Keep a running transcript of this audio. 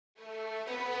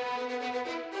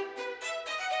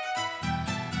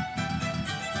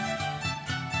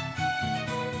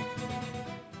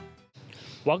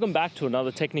Welcome back to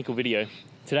another technical video.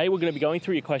 Today we're going to be going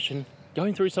through your question,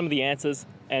 going through some of the answers,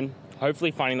 and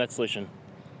hopefully finding that solution.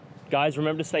 Guys,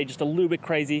 remember to stay just a little bit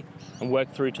crazy and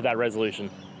work through to that resolution.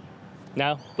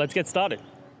 Now, let's get started.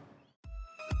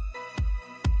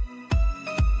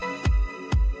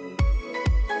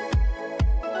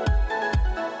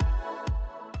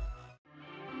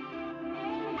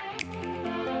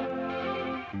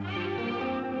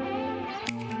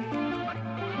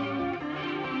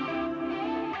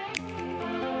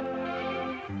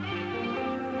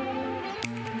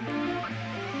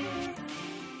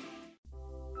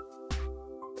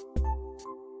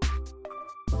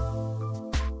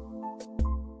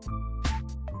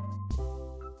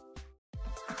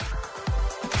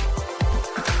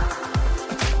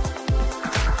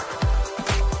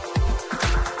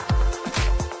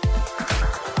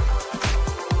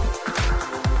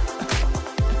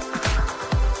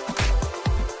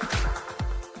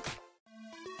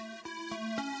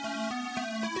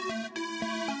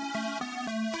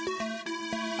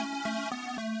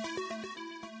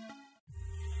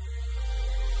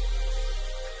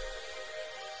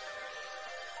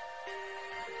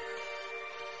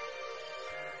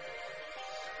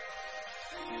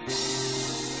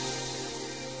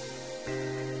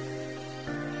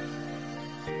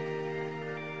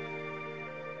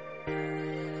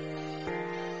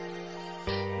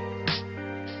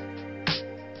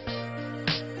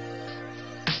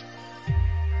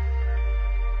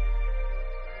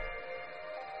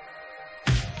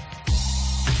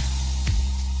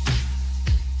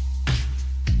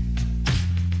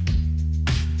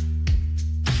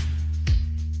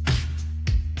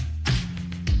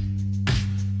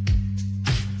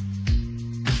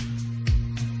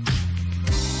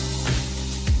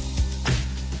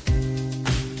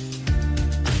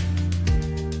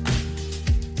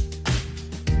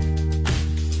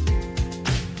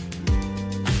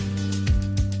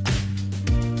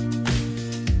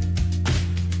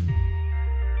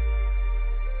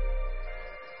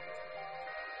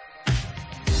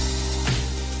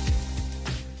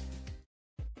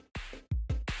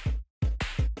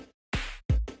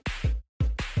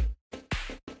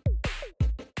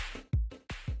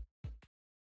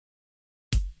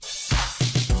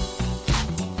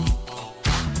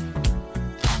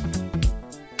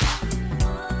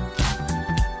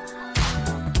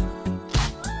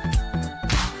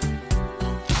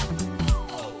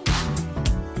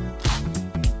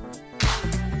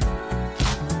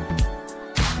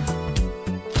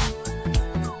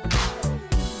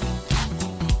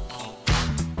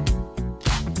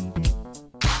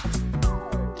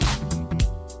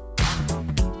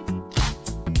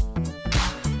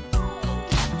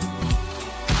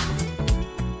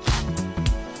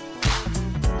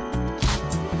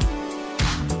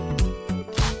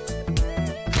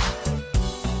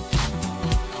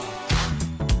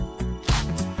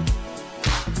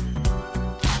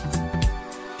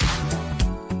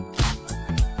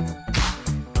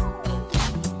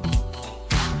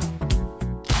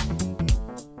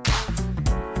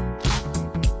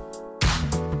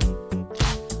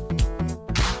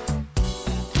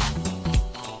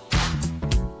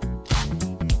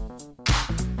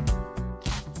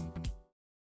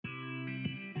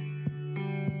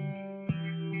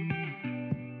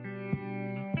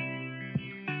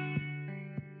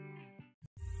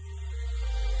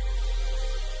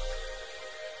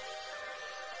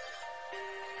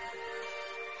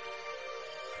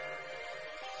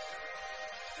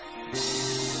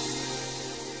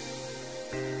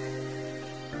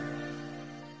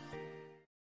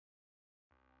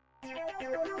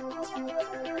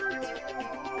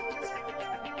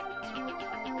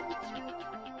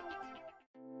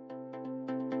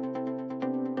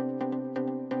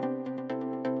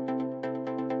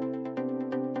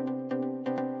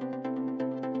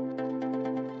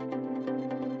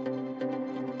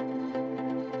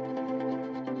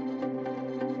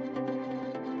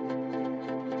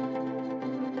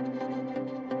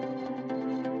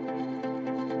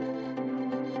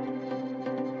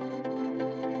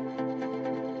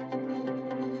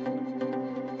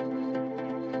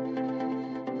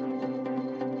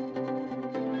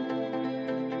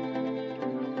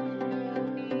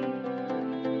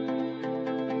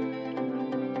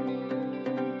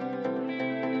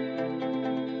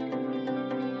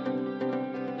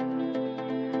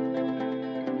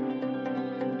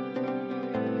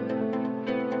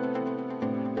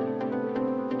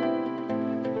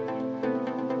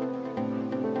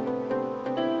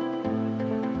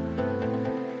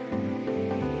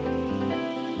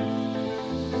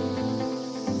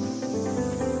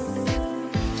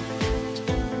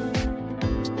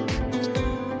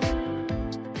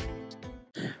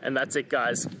 And that's it,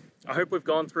 guys. I hope we've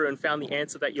gone through and found the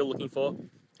answer that you're looking for.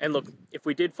 And look, if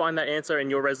we did find that answer in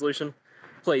your resolution,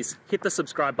 please hit the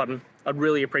subscribe button. I'd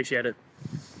really appreciate it.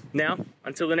 Now,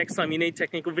 until the next time you need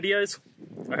technical videos,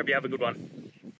 I hope you have a good one.